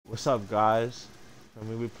What's up, guys? I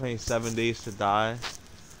mean, we playing 7 Days to Die.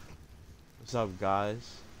 What's up,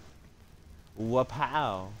 guys? What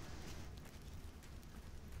pow?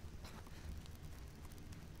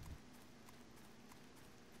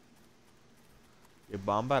 Yeah,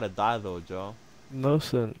 but I'm about to die though, Joe.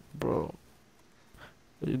 Listen, bro.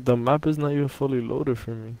 The map is not even fully loaded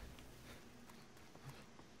for me.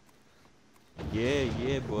 Yeah,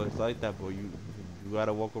 yeah, bro. It's like that, bro. You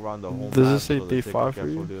gotta walk around the whole Does it map say so the day ticket 5 for can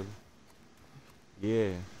you? fully.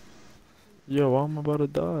 Yeah, Yo, why am I about to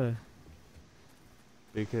die?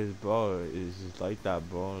 because bro, it's just like that,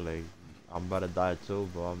 bro. Like I'm about to die too,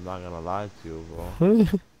 bro. I'm not gonna lie to you, bro.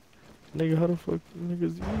 Nigga, how the fuck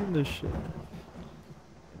niggas eating this shit?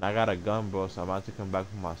 And I got a gun, bro, so I'm about to come back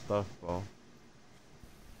for my stuff, bro.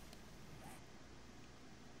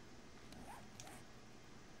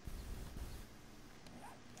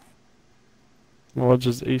 Well, I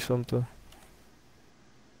just ate something.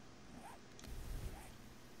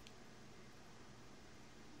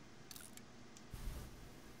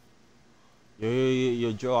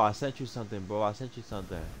 Yo, Joe. I sent you something, bro. I sent you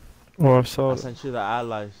something. Oh, I saw I it. sent you the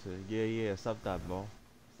allies shit. Yeah, yeah. Accept that, bro.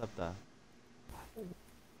 Accept that.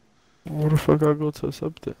 Where the fuck I go to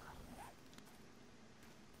accept it?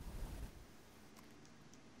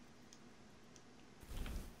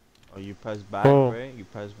 Oh, you press back, Oh, right? You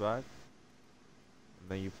press back, and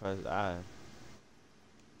then you press add.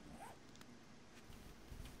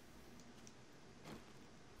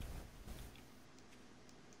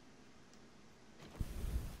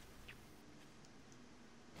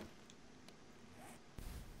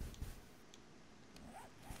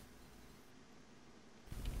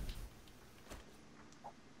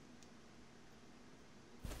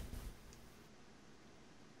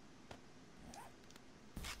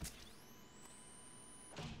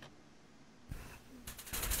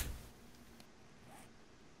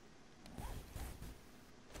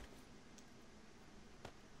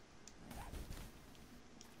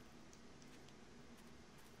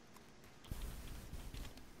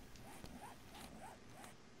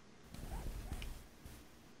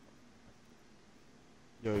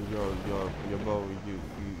 Bro.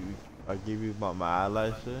 I give you my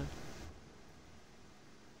allies shit.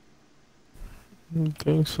 I don't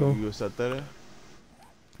think so. You accepted it?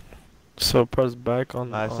 So press back I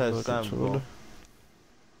on said the send, controller.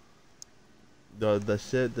 bro. The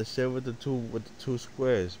shit with the two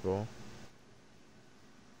squares, bro.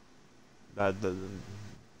 That the,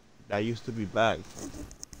 that used to be back.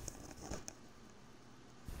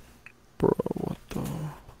 Bro, what the?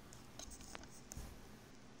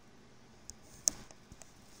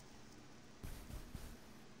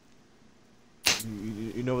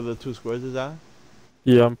 You know where the two squares is at?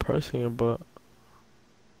 Yeah, I'm pressing it, but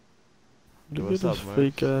Yo, look at what's this up, Mercs?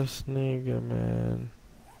 fake ass nigga, man.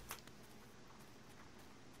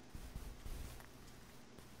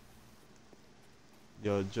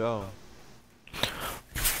 Yo, Joe.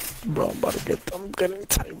 Bro, I'm getting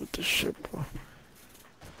tight with this shit, bro.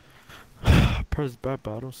 Press back,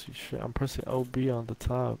 but I don't see shit. I'm pressing LB on the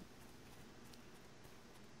top.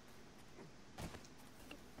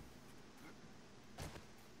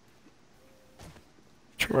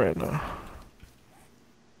 Right now.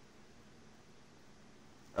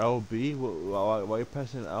 LB? Why you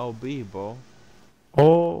pressing LB, bro?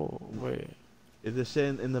 Oh, wait. It's the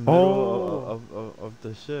shit in the middle Oh, of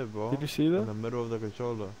the shit, did bro. you see In that? the middle of the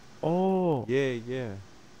controller. Oh, Yeah, yeah.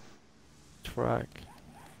 track.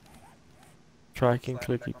 Tracking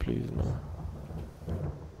clicky, please, man.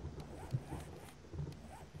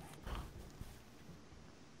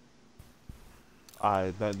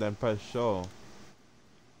 Alright, then press show.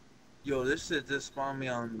 Yo, this shit just spawned me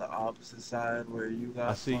on the opposite side where you I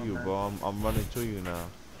got see spawned you, at. bro. I'm running to you now.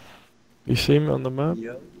 You see me on the map?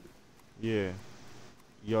 Yo. Yeah.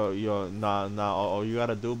 Nah. All you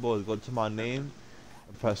gotta do, bro, is go to my name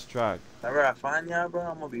and press track. Whenever I find y'all, bro,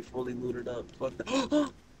 I'm gonna be fully looted up. Fuck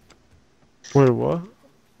that. Wait, what?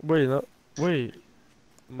 Wait, no, wait,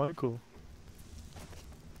 Michael.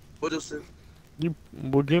 What is it?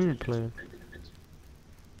 What game you playing?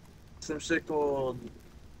 Some shit called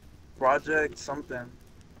Project something.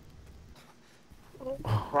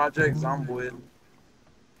 Project Zomboid.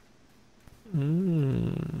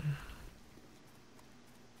 Mmm.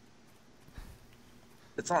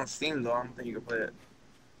 It's on Steam though. I don't think you can play it.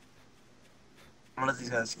 Unless these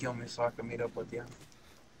guys kill me so I can meet up with you.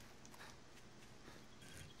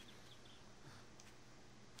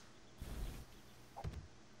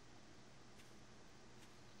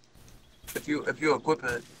 If you equip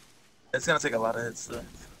it, it's gonna take a lot of hits though.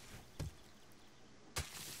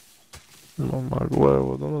 No, Marco,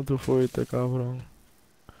 huevo, ¿dónde tú fuiste, cabrón?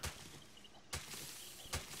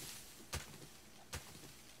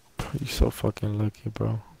 You so fucking lucky,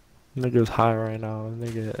 bro. Nigga's high right now.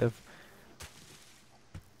 Nigga, if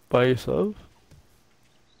by yourself?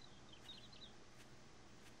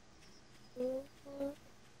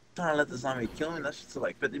 Trying to let the zombie kill me. That shit's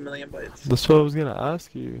like 50 million bytes. That's what I was gonna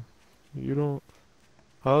ask you. You don't.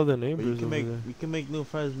 How are the But you neighbors can over make there? you can make new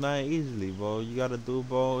friends mad easily, bro. You gotta do,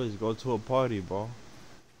 bro, is go to a party, bro.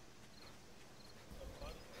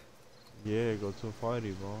 Yeah, go to a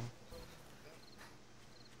party, bro.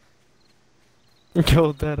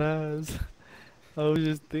 Yo, that ass. I was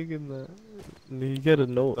just thinking that. You gotta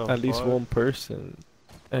know The at least fuck? one person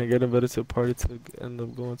and get invited to a party to end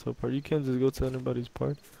up going to a party. You can't just go to anybody's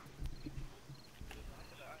party.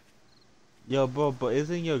 Yo, bro, but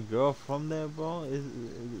isn't your girl from there, bro?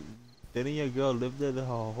 Didn't your girl live there her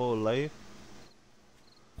whole life?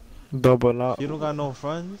 Double not. She don't got no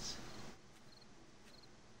friends?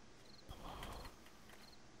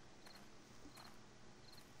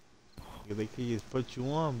 Yeah, they could just put you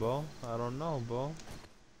on, bro. I don't know, bro.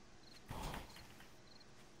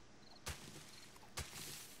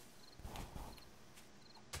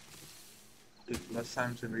 Dude, less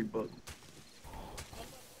time to rebook.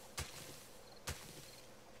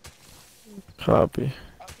 Copy.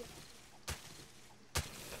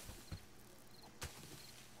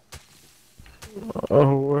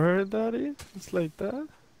 Oh, where that is? It's like that?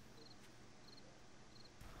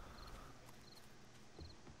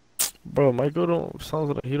 Bro, Michael don't sounds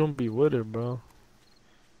like he don't be with it, bro.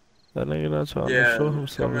 That nigga not trying to Yeah, show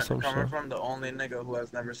himself or some coming shit. from the only nigga who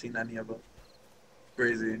has never seen any of it.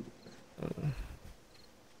 Crazy.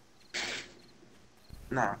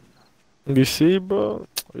 Nah. You see, bro?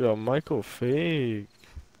 Yo, Michael fake.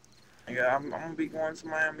 Nigga, I'm gonna be going to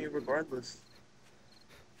Miami regardless.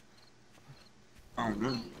 I don't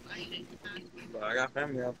know. But I got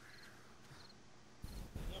family up.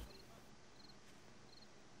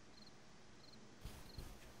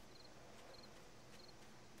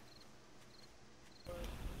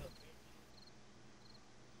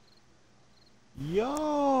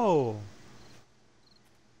 Yo!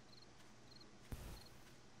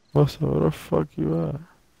 What's up? Where the fuck you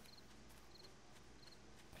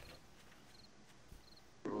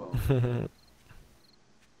Bro. at?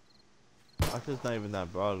 I'm just not even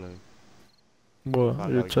that broad, like, What? I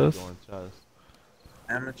Your gotta keep chest? doing chest.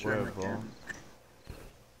 Amateur Where, bro? mechanic.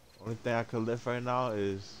 Only thing I could lift right now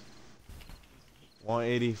is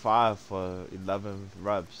 185 for 11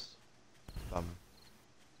 reps.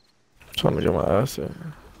 Trying to get my ass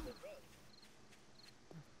in.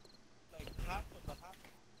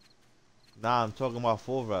 Nah, I'm talking about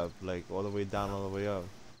full rep, like all the way down, all the way up.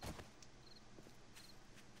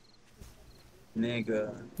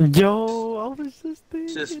 Nigga. Yo, I was just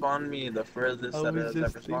Just thinking. spawned me the I furthest that it was has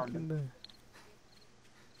just ever spawned me. thinking that.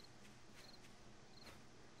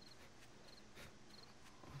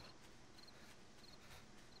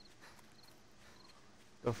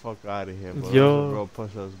 The fuck out of here, bro. Those are Yo, real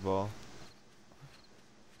push-ups, bro.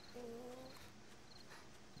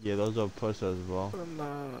 Yeah, those are push-ups, bro.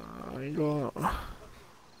 nah, I ain't going.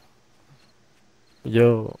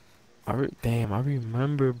 Yo, damn, I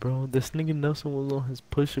remember, bro. This nigga Nelson was on his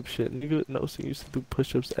push-up shit. Nigga Nelson used to do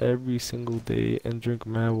push-ups every single day and drink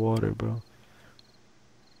mad water, bro.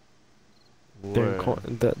 Word.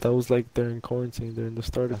 That was like during quarantine, during the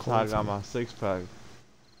start of That's how I got quarantine. my six-pack.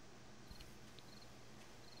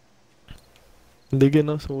 Nigga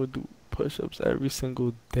Nelson would do push-ups every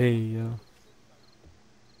single day, yeah.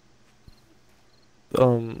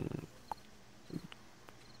 Um,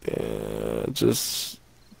 yeah, just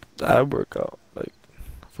ab workout. Like,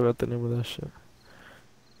 I forgot the name of that shit.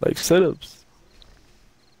 Like sit-ups.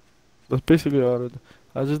 That's basically all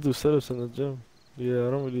I just do sit-ups in the gym. Yeah,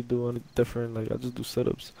 I don't really do any different. Like, I just do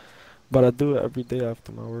sit-ups, but I do it every day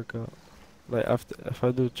after my workout. Like after, if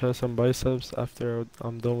I do chest and biceps after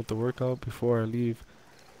I'm done with the workout, before I leave,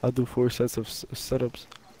 I do 4 sets of sit-ups.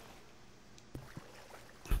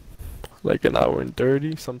 Like an hour and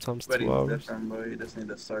 30, sometimes But 2 hours. different, bro. You just need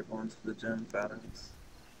to start going to the gym patterns.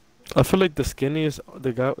 I feel like the skinniest,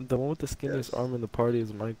 the one with the skinniest Yes. arm in the party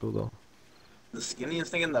is Michael though. The skinniest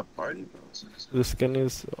thing in the party, bro. The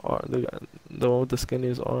skinniest, the one with the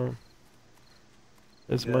skinniest arm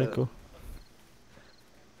is Yeah. Michael.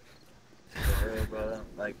 For real, bro.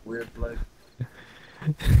 Like, weird blood.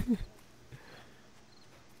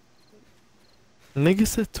 Nigga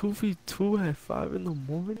said 2v2 at 5 in the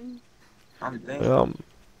morning. I'm thinking. Um,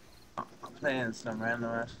 I'm playing some random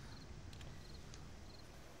ass.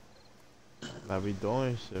 I be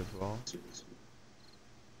doing shit, bro.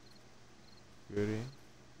 Beauty.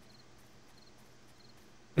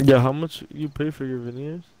 yeah, how much you pay for your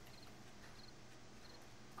veneers?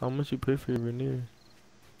 How much you pay for your veneer?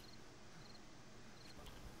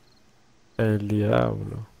 El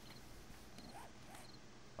diablo.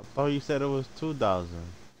 I thought you said it was 2,000.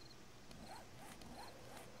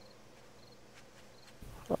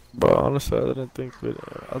 But honestly, I didn't think it.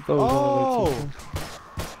 I thought it was only like Oh, 2K.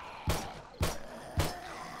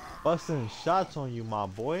 busting shots on you, my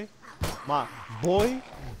boy. My boy.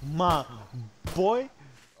 My boy.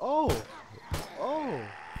 Oh, oh.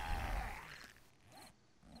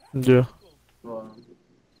 Yeah. Well,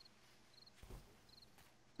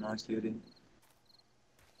 no cutie.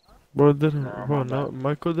 Bro didn't. Nah, Bro, my no. bad.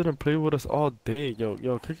 Michael didn't play with us all day.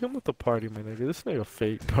 Yo, kick him with the party, man. Nigga, this nigga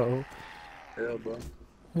fake, bro. Yeah, bro.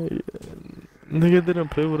 Hey, nigga didn't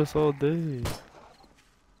play with us all day.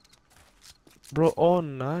 Bro, all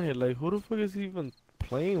night. Like, who the fuck is he even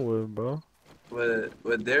playing with, bro?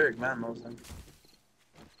 With Derek, man, knows him.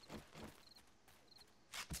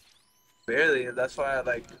 Barely. That's why I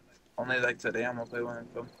like only like today I'm gonna play with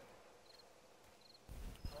him.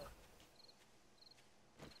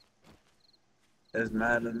 It's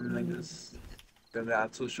mad at them niggas. They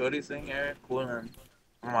got two shorties in here, cooling.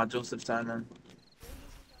 I'm on Joseph Simon.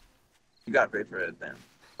 You got paid for it then.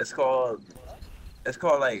 It's called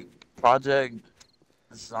like Project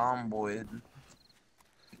Zomboid.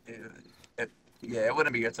 It, yeah, it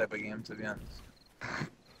wouldn't be your type of game to be honest.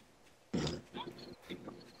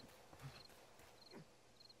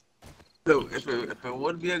 So if it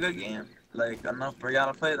would be a good game, like enough for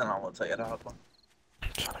y'all to play, then I will tell you to hop on. I'm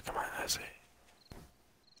trying to get my ass.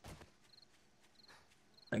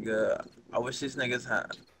 Like I wish these niggas had.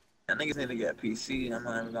 And niggas need to get PC. I'm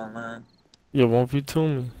not even gonna lie. Yo, 1v2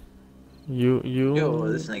 me. Yo,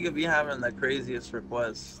 this You. nigga be having the craziest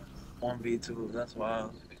requests. 1v2. That's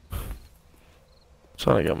wild.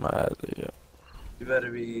 Trying to get my ass. Yeah. You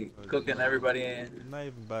better be cooking everybody in. You're not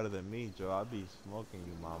even better than me, Joe. I be smoking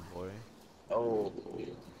you, my boy. Oh,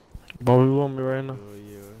 Bobby want me right now.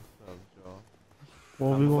 Yo, what's up, Joe?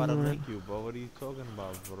 Bobby I'm want about me to right link now. you, bro. What are you talking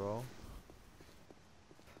about, bro?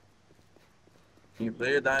 can you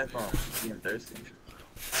play your die phone? Being thirsty.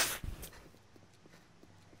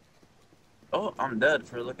 Oh, I'm dead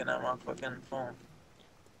for looking at my fucking phone.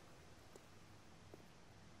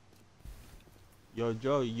 Yo,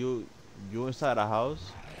 Joe, you inside a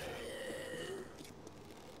house?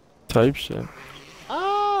 Type shit.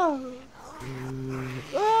 Ah!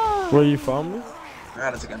 Where you Ah! found me? I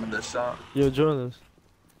gotta take another shot. Yo, join us.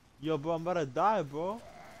 Yo, bro, I'm about to die, bro.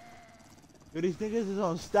 Yo, these niggas is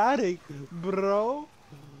on static, bro.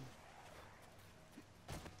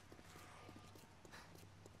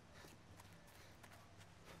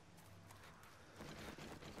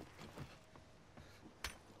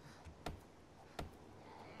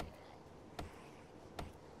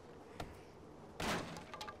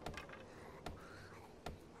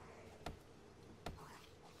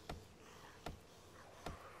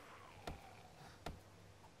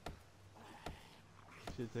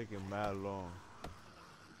 Shit taking mad long.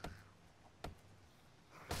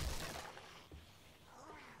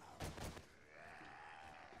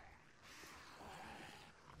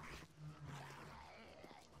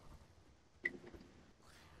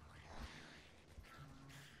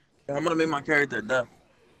 I'm gonna make my character deaf.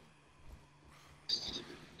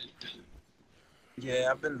 Yeah,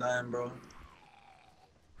 I've been dying, bro.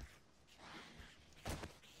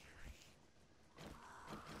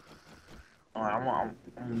 Alright, I'm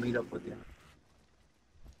gonna meet up with you.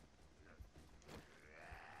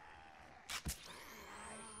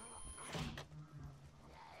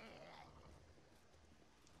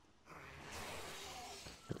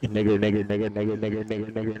 Nigger, nigger, nigger, nigger, nigger,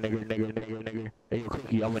 nigger, nigger, nigger, nigger, nigger, nigger. Hey, you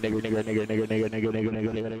cookie, I'm a nigger, nigger, nigger, nigger, nigger, nigger, nigger,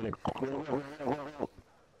 nigger, nigger, nigger.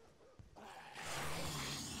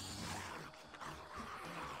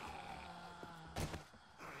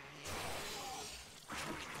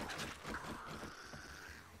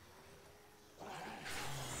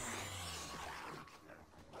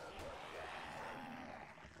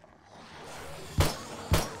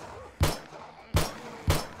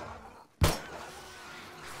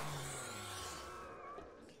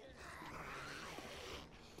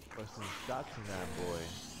 Busting shots in that boy.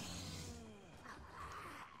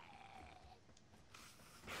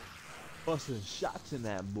 Busting shots in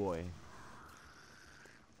that boy.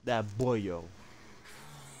 That boyo.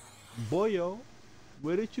 Boyo,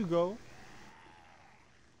 where did you go?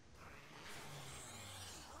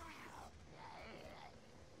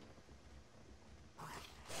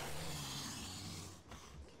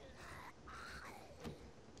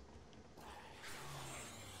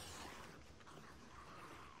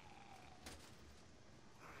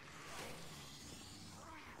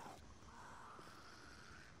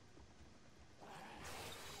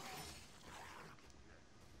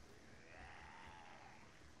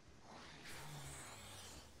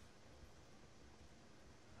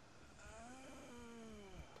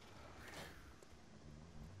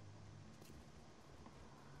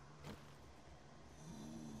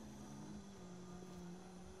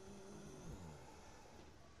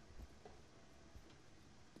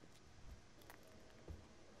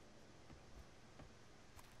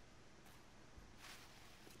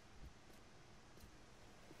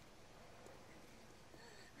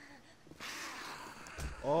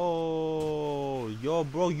 Yo,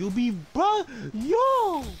 bro, you be, bro,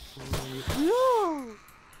 yo, yo.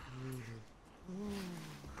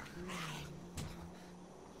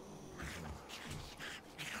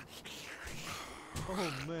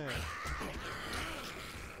 Oh man.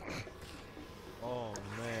 Oh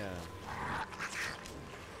man.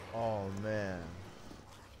 Oh man.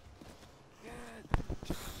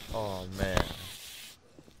 Oh man.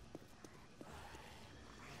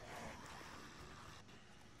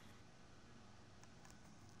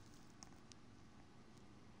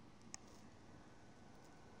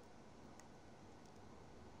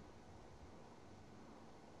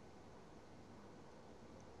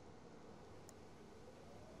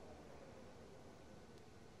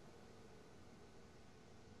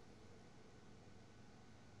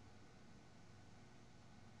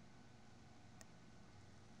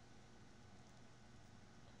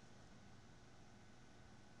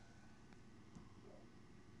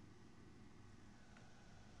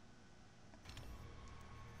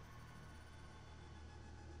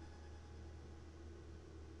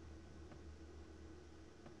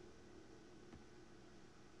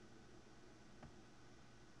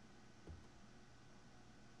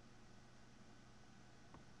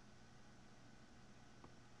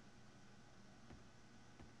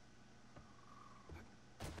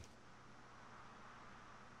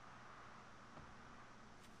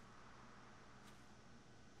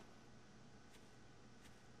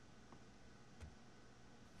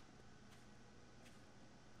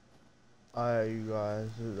 Alright, you guys,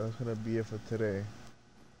 that's gonna be it for today.